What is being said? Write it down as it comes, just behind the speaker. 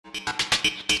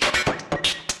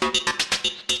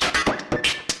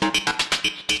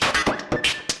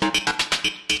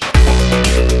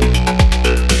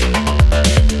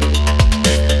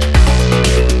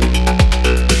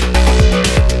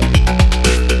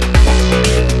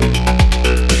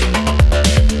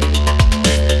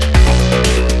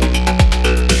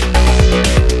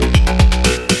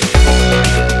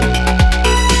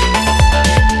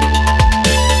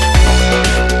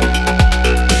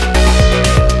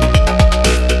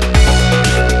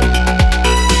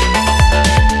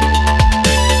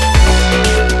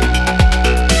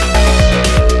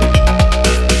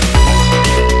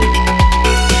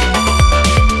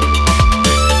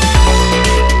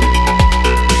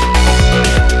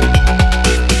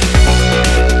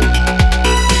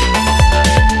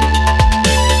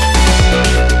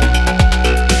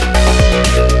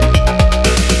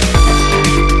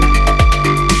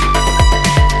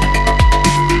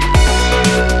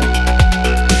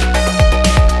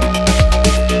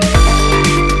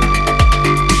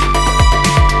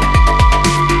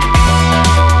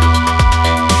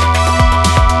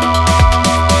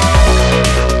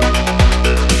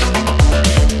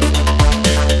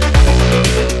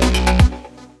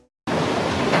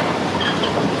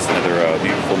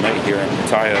Here in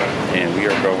Pattaya, and we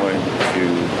are going to,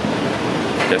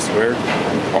 guess where?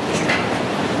 Walking Street.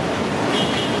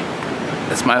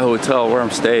 That's my hotel where I'm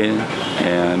staying,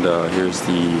 and here's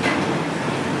the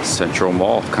Central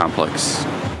Mall complex.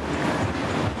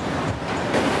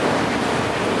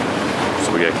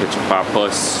 So we gotta catch a Pop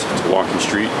Bus to Walking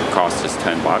Street. It costs us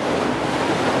 10 baht.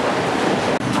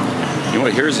 You know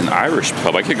what? Here's an Irish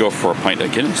pub. I could go for a pint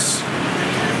of Guinness.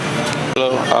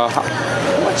 Hello. How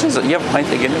much is it? You have a pint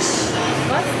of Guinness?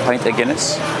 What? Pint of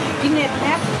Guinness? Guinness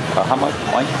half. How much?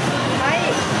 Pint?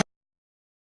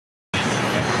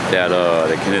 That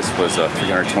Guinness was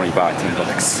 320 baht, 10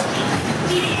 bucks.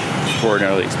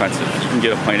 Extraordinarily expensive. You can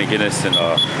get a pint of Guinness in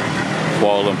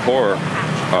Kuala Lumpur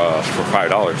for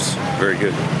 $5. Very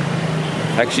good.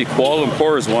 Actually, Kuala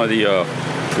Lumpur is one of the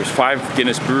there's 5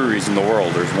 Guinness breweries in the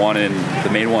world. There's one in, the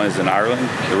main one is in Ireland,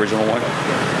 the original one.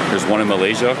 There's one in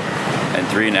Malaysia, and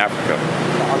 3 in Africa.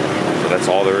 So that's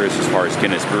all there is as far as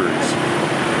Guinness breweries.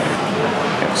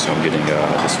 Yeah, so I'm getting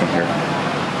this one here.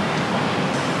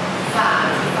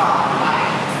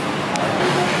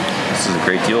 This is a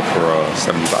great deal for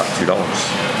 70 baht,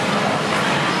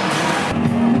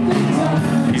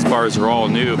 $2. These bars are all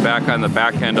new, back on the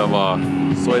back end of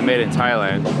Soy Made in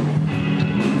Thailand.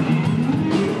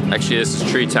 Actually, this is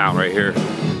Tree Town right here.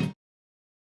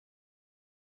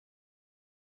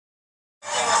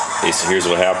 Okay, so here's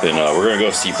what happened. We're gonna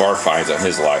go see bar finds on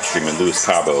his live stream in Lewis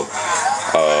Cabo.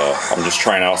 I'm just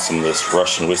trying out some of this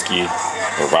Russian whiskey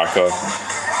or vodka,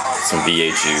 some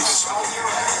V8 juice.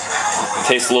 It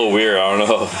tastes a little weird. I don't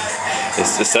know. It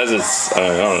says it's, I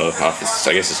don't know.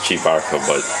 I guess it's cheap vodka,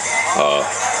 but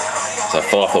so I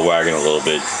fell off the wagon a little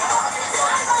bit.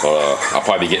 But I'll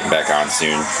probably be getting back on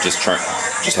soon. Just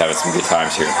having some good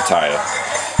times here in Pattaya.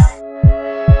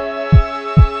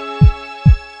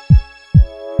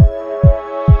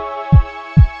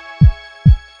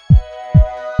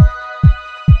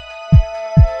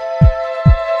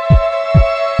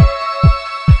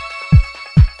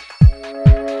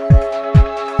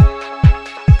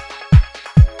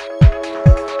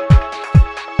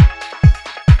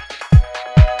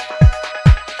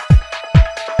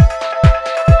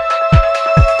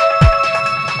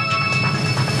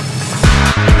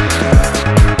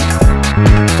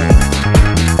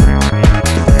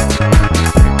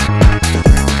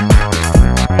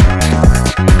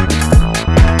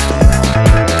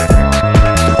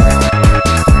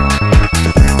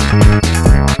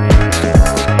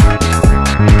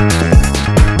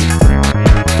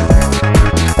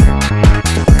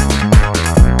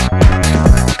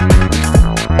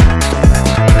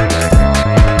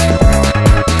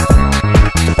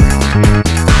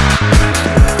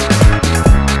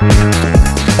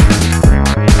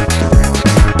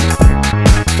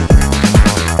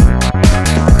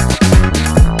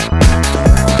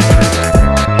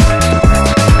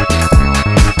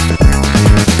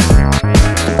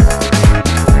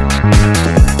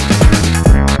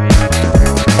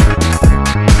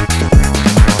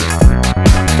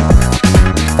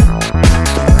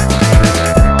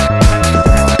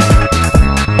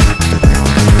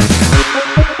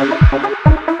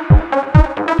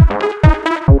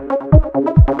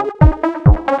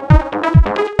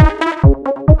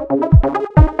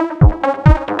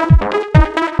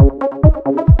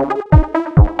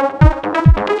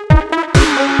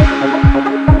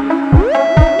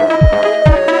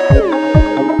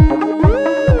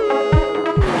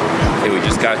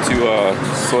 to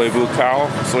Solebu Cow,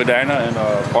 Soledana, and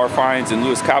bar finds in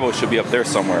Lewis Cabo should be up there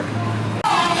somewhere.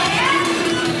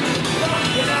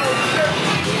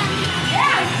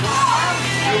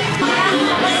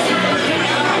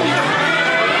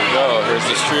 Oh, here's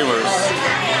the streamers.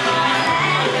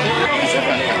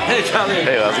 Hey Charlie.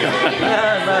 Hey, how's it going?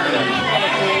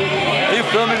 Are you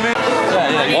filming me?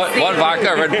 Yeah. One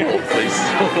vodka Red Bull, please.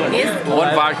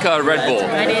 One vodka Red Bull.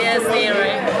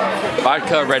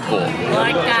 Vodka Red Bull.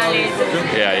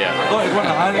 Yeah, yeah.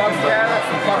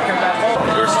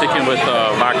 We're sticking with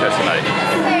vodka tonight.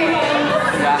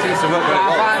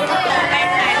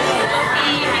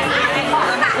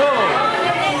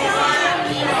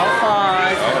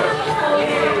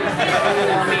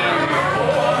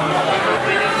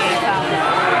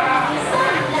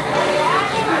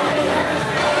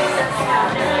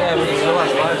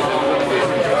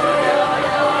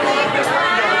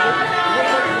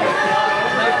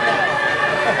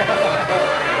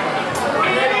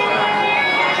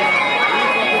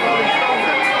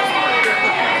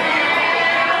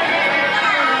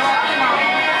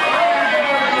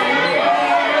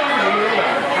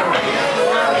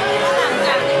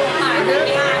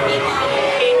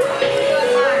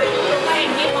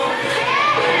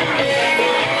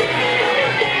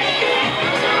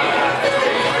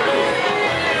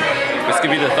 This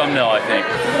could be the thumbnail, I think.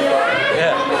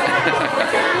 Yeah.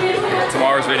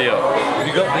 Tomorrow's video. Have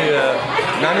you got the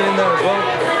nanny in there as well?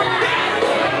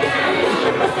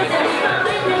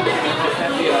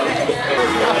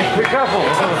 Be careful.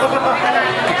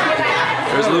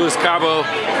 There's Lewis Cabo.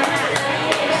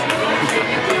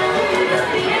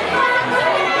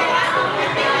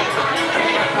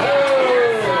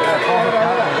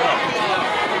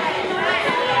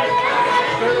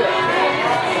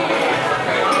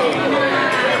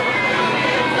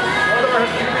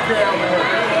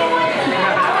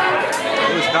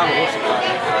 Lewis Cabo, what's it like?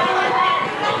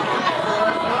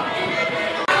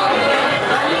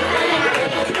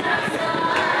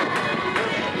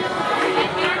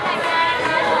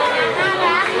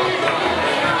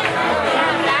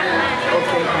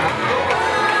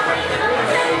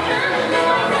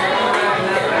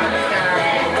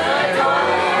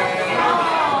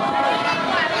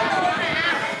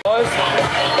 Boys,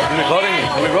 are we rolling?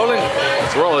 Are we rolling?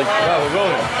 It's rolling. Yeah, we're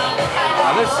rolling.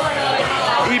 Now this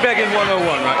e-begging 101,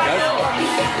 right guys?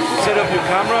 You set up your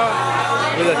camera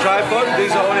with a tripod.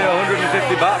 These are only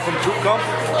 150 baht from Tutcom,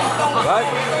 right?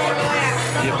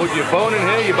 You put your phone in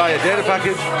here, you buy a data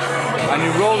package, and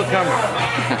you roll the camera.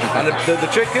 And the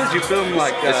trick is you film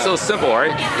like... It's so simple,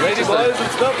 right? Ladyboys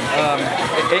and stuff.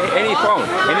 Any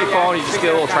phone, you just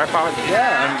get a little tripod.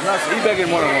 Yeah, and that's e-begging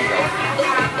 101, guys.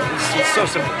 It's so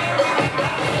simple.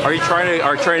 Are you trying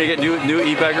to get new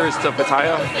e-beggars to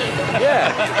Pattaya?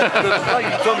 Yeah. Like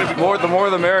you told me before. The more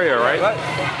the merrier, right?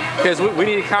 Because we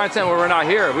need content when we're not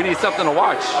here. We need something to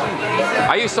watch.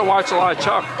 I used to watch a lot of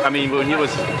Chuck. I mean, when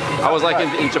I was like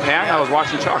in Japan, I was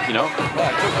watching Chuck, you know?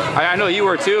 I know you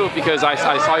were too, because I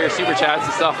saw your super chats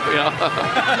and stuff, you know?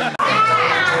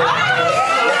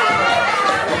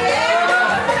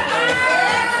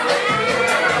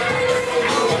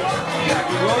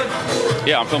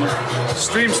 Yeah, I'm filming.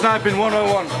 Stream sniping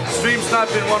 101. Stream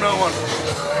sniping 101.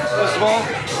 First of all,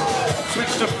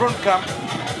 switch to front cam.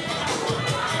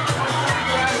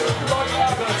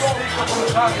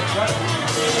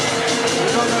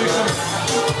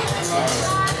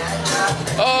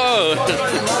 Oh!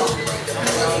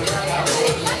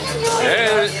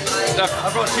 Hey, Steff.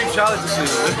 I brought Team Charlie to see you.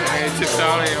 Hey, Team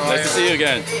Charlie. Nice to see you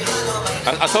again. I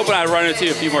was hoping I'd run into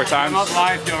you a few more times. I'm not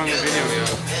live doing the video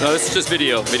yet. No, this is just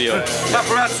video.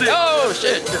 Paparazzi. Oh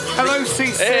shit! Hello,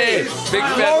 CC. Hey, big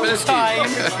Fat Long Besty.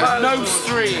 time, no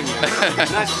stream.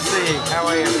 Nice to see you. How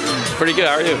are you? Pretty good.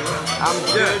 How are you? I'm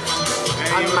good.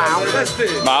 I'm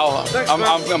Mao.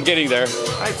 Mao, I'm getting there.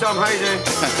 Hey Tom, how you doing?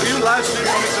 Will you live stream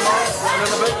for me tomorrow a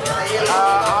little bit?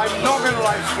 I'm not going to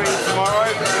live stream tomorrow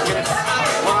because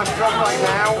when I'm traveling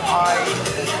now, I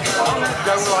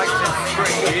don't like to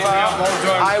stream.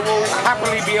 I will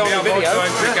happily be on the video.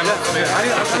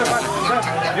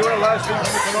 You want to live stream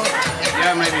for me tomorrow?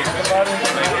 Yeah, maybe.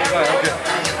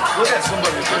 We'll get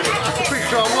somebody.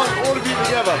 Picture, I want all of you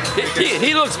together.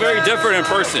 He looks very different in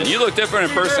person. You look different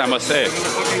in person, I must say.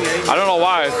 I don't know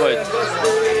why, but...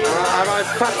 Am I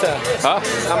fatter? Huh?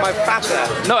 Am I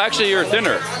fatter? No, actually, you're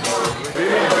thinner. In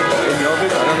your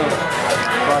video? I don't know.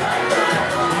 Right.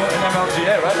 In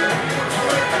MLGA, right?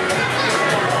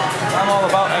 I'm all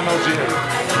about MLGA.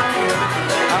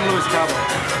 I'm Lewis Cabo.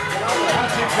 I'm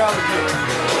Team Charlie too.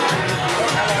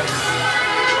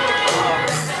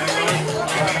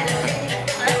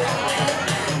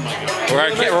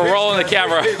 We're rolling the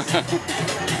camera.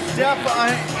 Steff,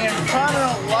 in front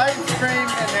of the live stream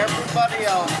and everybody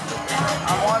else,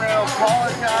 I want to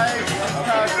apologize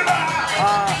because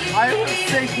I was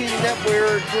thinking that we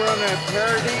were doing a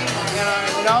parody, and I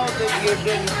know that you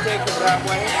didn't take it that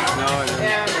way. No, I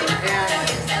didn't. And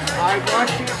I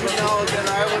want you to know that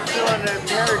I was doing a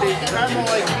parody, kind of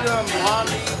like you and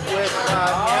Blondie with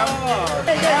him.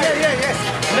 Yes.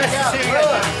 Nice to see you.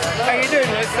 How you doing?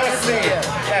 Nice to see you.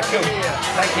 Yeah, cool.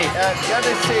 Thank you. Good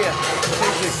to see you.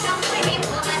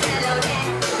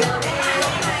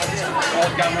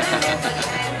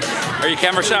 Are you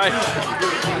camera shy?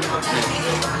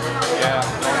 Yeah.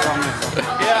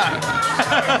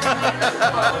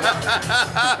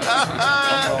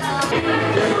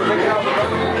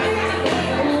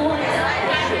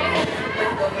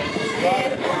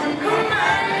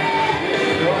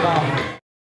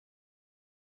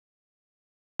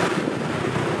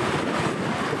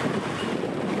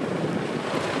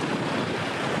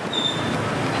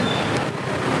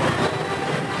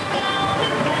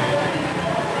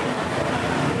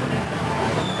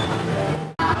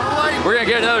 We're gonna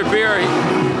get another beer.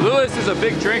 Lewis is a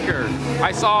big drinker.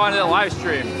 I saw on the live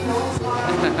stream.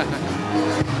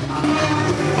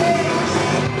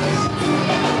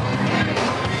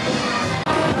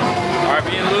 All right,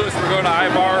 me and Lewis, we're going to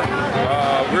iBar.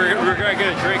 We're gonna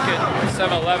get a drink at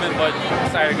 7-Eleven, but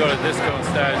decided to go to Disco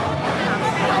instead.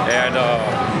 And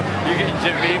you getting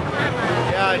Jim Beam?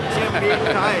 Yeah, Jim Beam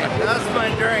Tide. That's my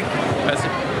drink.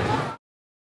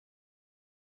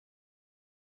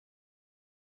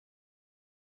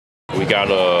 We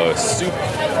got a soup.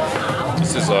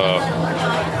 This is a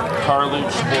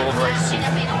cartilage boiled rice soup.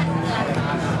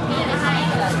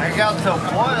 I got the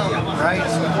boiled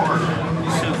rice pork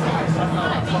soup.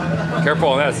 Careful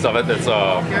on that stuff. That's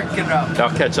Kick it up.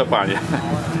 that'll catch up on you.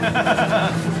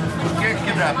 Kick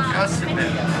it up just a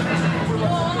bit.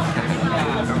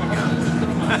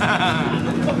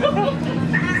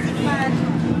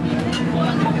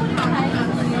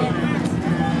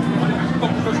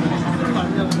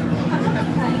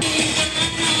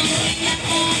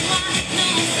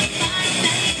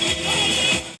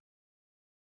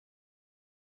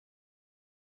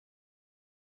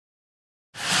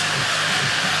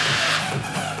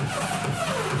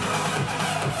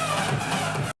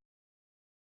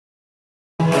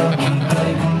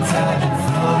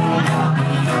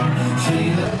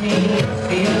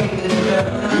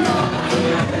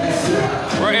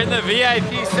 We're in the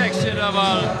VIP section of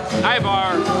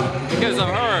iBar because of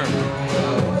her.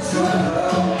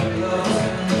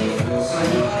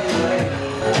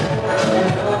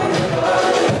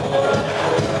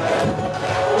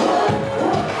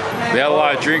 We had a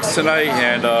lot of drinks tonight,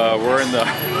 and we're in the.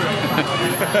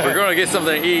 We're going to get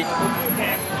something to eat.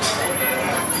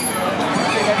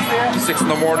 6 in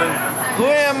the morning. Who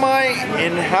am I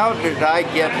and how did I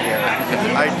get here?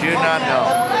 I do not know.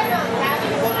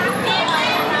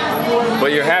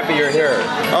 But you're happy you're here.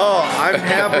 Oh, I'm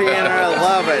happy and I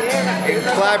love it. And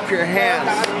clap your hands.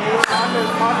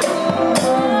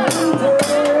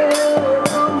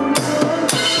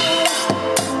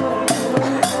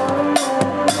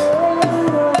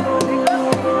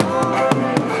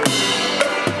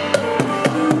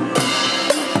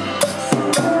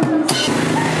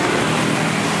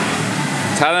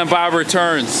 Thailand Bob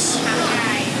returns.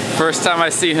 First time I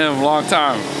see him, long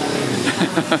time.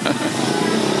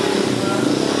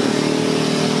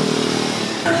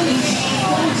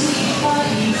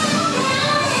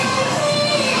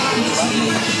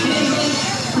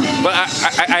 But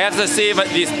I have to see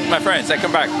my friends. I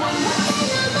come back.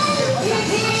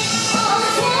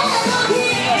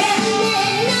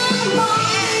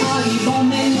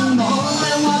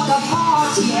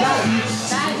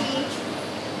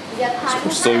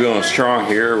 We're still going strong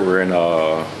here. We're in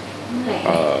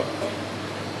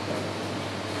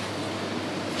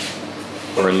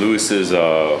Lewis's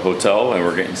hotel, and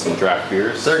we're getting some draft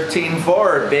beers.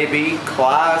 13-4, baby.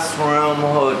 Classroom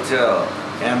hotel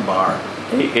and bar.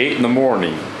 8 in the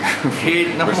morning. 8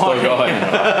 in the We're morning. still going.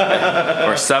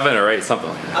 Or 7 or 8, something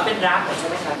like that. เอาเป็นร้านหมดใช่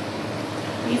ไหมคะ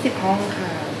20 ห้องค่ะ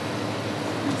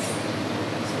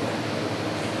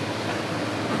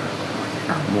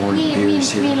Morning beers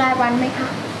มี here. รายวันไหมคะ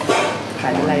ขา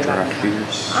ยเป็นรายวัน Draft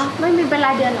beers. อ๋อไม่มีเป็นร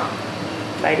ายเดือนหรอ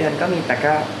รายเดือนก็มีแต่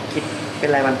ก็คิดเป็น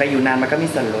รายวันไปอยู่นานมันก็มี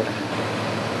ส่วนลดอะค่ะ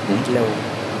เร็ว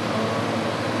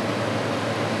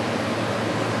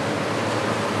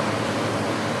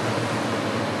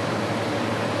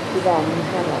พี่ดอม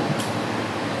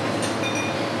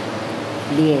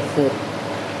500เรียสุด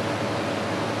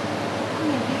อ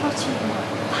ย่างที่เขาชิม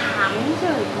ถามเฉ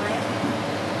ยไหม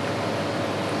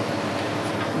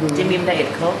จิมมิมไดเอท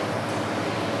ครบ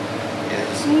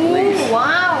Yes, Ooh, please.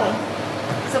 wow.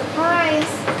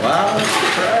 Surprise. Wow,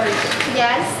 surprise.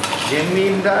 Yes. Jim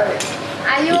Beam died.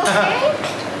 Are you okay?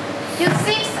 You 6?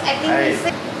 I think Hey. you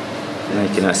 6. And I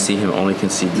cannot see him, only can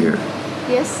see beer.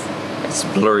 Yes. It's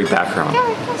blurry background.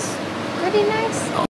 Yeah, it was very nice.